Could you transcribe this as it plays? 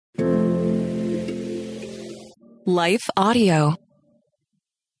Life Audio.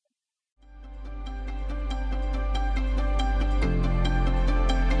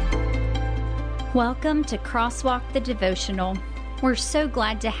 Welcome to Crosswalk the Devotional. We're so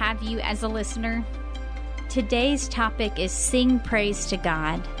glad to have you as a listener. Today's topic is Sing Praise to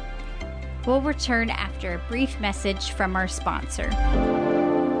God. We'll return after a brief message from our sponsor.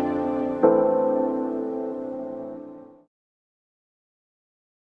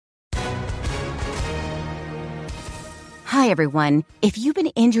 Hi, everyone. If you've been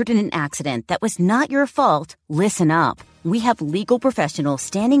injured in an accident that was not your fault, listen up. We have legal professionals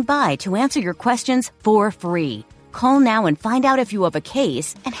standing by to answer your questions for free. Call now and find out if you have a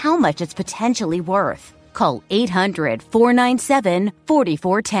case and how much it's potentially worth. Call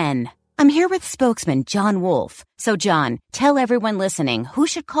 800-497-4410. I'm here with spokesman John Wolf. So, John, tell everyone listening who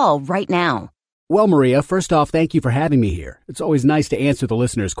should call right now. Well, Maria, first off, thank you for having me here. It's always nice to answer the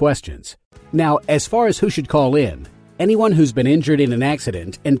listeners' questions. Now, as far as who should call in, anyone who's been injured in an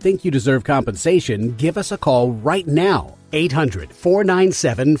accident and think you deserve compensation, give us a call right now.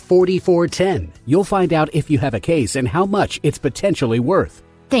 800-497-4410. You'll find out if you have a case and how much it's potentially worth.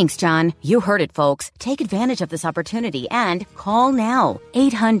 Thanks, John. You heard it, folks. Take advantage of this opportunity and call now.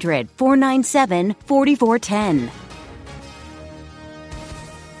 800-497-4410.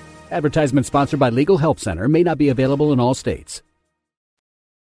 Advertisement sponsored by Legal Help Center. May not be available in all states.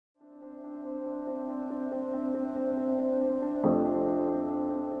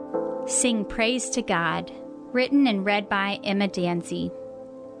 Sing Praise to God, written and read by Emma Danzy.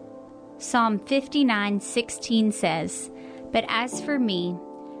 Psalm 59:16 says, "But as for me,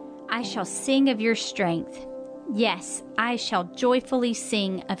 I shall sing of your strength. Yes, I shall joyfully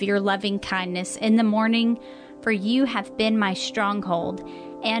sing of your loving kindness in the morning, for you have been my stronghold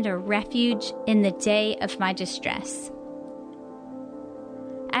and a refuge in the day of my distress."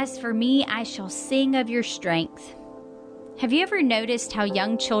 As for me, I shall sing of your strength. Have you ever noticed how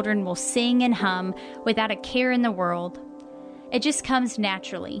young children will sing and hum without a care in the world? It just comes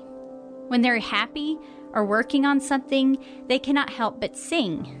naturally. When they're happy or working on something, they cannot help but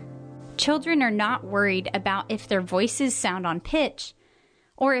sing. Children are not worried about if their voices sound on pitch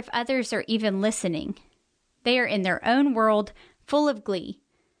or if others are even listening. They are in their own world, full of glee.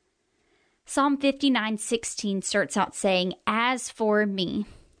 Psalm 59:16 starts out saying, "As for me."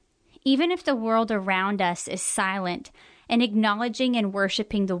 Even if the world around us is silent and acknowledging and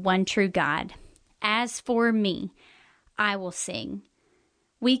worshiping the one true God, as for me, I will sing.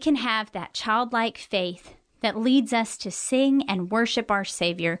 We can have that childlike faith that leads us to sing and worship our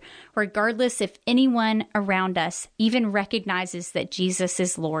Savior, regardless if anyone around us even recognizes that Jesus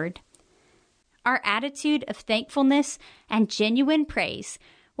is Lord. Our attitude of thankfulness and genuine praise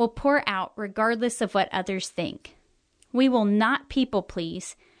will pour out regardless of what others think. We will not people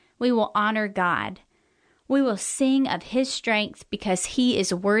please. We will honor God. We will sing of His strength because He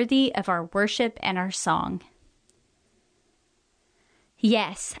is worthy of our worship and our song.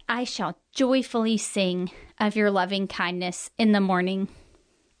 Yes, I shall joyfully sing of your loving kindness in the morning.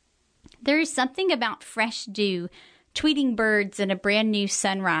 There is something about fresh dew, tweeting birds, and a brand new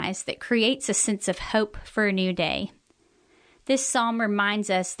sunrise that creates a sense of hope for a new day. This psalm reminds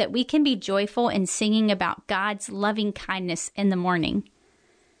us that we can be joyful in singing about God's loving kindness in the morning.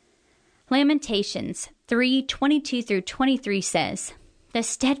 Lamentations 3:22-23 says, "The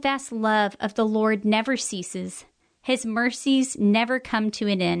steadfast love of the Lord never ceases. His mercies never come to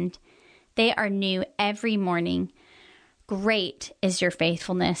an end. They are new every morning. Great is your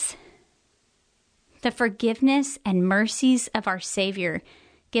faithfulness." The forgiveness and mercies of our Savior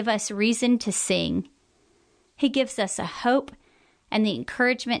give us reason to sing. He gives us a hope and the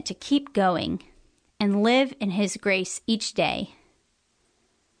encouragement to keep going and live in His grace each day.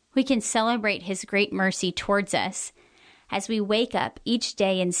 We can celebrate His great mercy towards us as we wake up each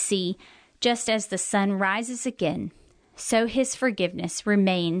day and see, just as the sun rises again, so His forgiveness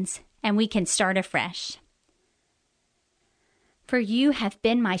remains and we can start afresh. "For you have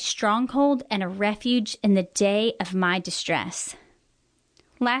been my stronghold and a refuge in the day of my distress."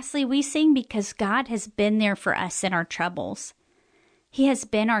 Lastly, we sing because God has been there for us in our troubles. He has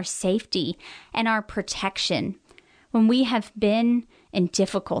been our safety and our protection when we have been in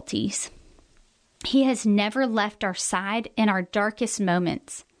difficulties. He has never left our side in our darkest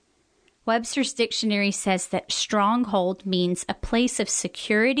moments. Webster's dictionary says that stronghold means a place of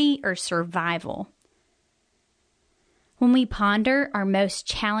security or survival. When we ponder our most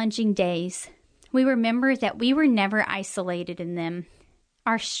challenging days, we remember that we were never isolated in them.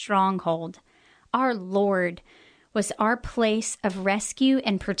 Our stronghold, our Lord, was our place of rescue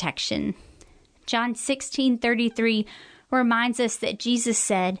and protection. John 16:33 reminds us that Jesus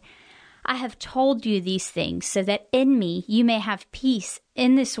said, I have told you these things so that in me you may have peace.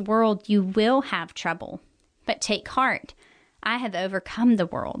 In this world you will have trouble, but take heart. I have overcome the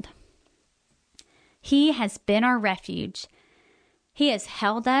world. He has been our refuge. He has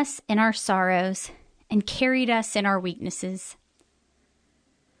held us in our sorrows and carried us in our weaknesses.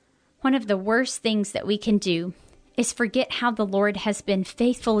 One of the worst things that we can do is forget how the Lord has been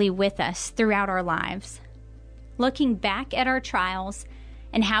faithfully with us throughout our lives. Looking back at our trials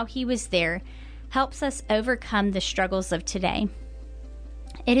and how He was there helps us overcome the struggles of today.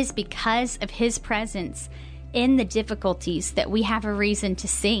 It is because of His presence in the difficulties that we have a reason to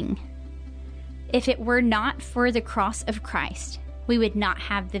sing. If it were not for the cross of Christ, we would not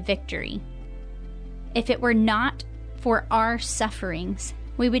have the victory. If it were not for our sufferings,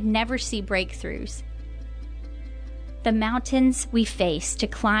 we would never see breakthroughs. The mountains we face to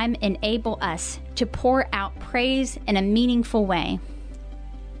climb enable us to pour out praise in a meaningful way.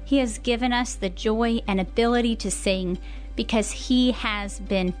 He has given us the joy and ability to sing because He has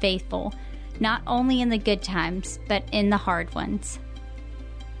been faithful, not only in the good times, but in the hard ones.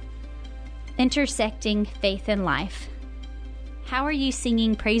 Intersecting faith and life. How are you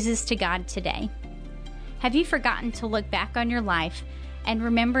singing praises to God today? Have you forgotten to look back on your life and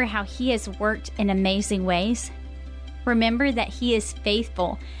remember how He has worked in amazing ways? Remember that He is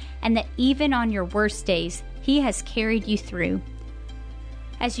faithful and that even on your worst days, He has carried you through.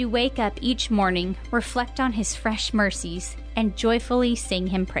 As you wake up each morning, reflect on His fresh mercies and joyfully sing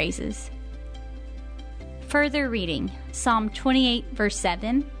Him praises. Further reading, Psalm 28, verse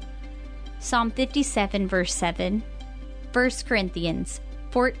 7, Psalm 57, verse 7, 1 Corinthians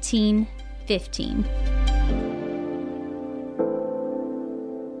 14, 15.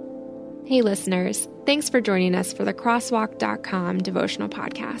 Hey listeners, thanks for joining us for the Crosswalk.com devotional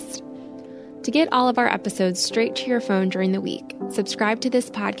podcast. To get all of our episodes straight to your phone during the week, subscribe to this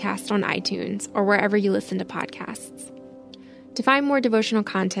podcast on iTunes or wherever you listen to podcasts. To find more devotional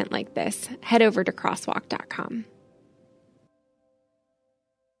content like this, head over to Crosswalk.com.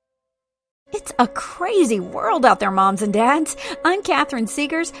 It's a crazy world out there, moms and dads. I'm Catherine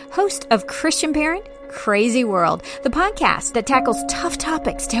Segars, host of Christian Parent, Crazy World, the podcast that tackles tough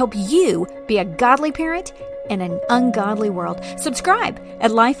topics to help you be a godly parent in an ungodly world. Subscribe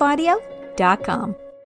at lifeaudio.com.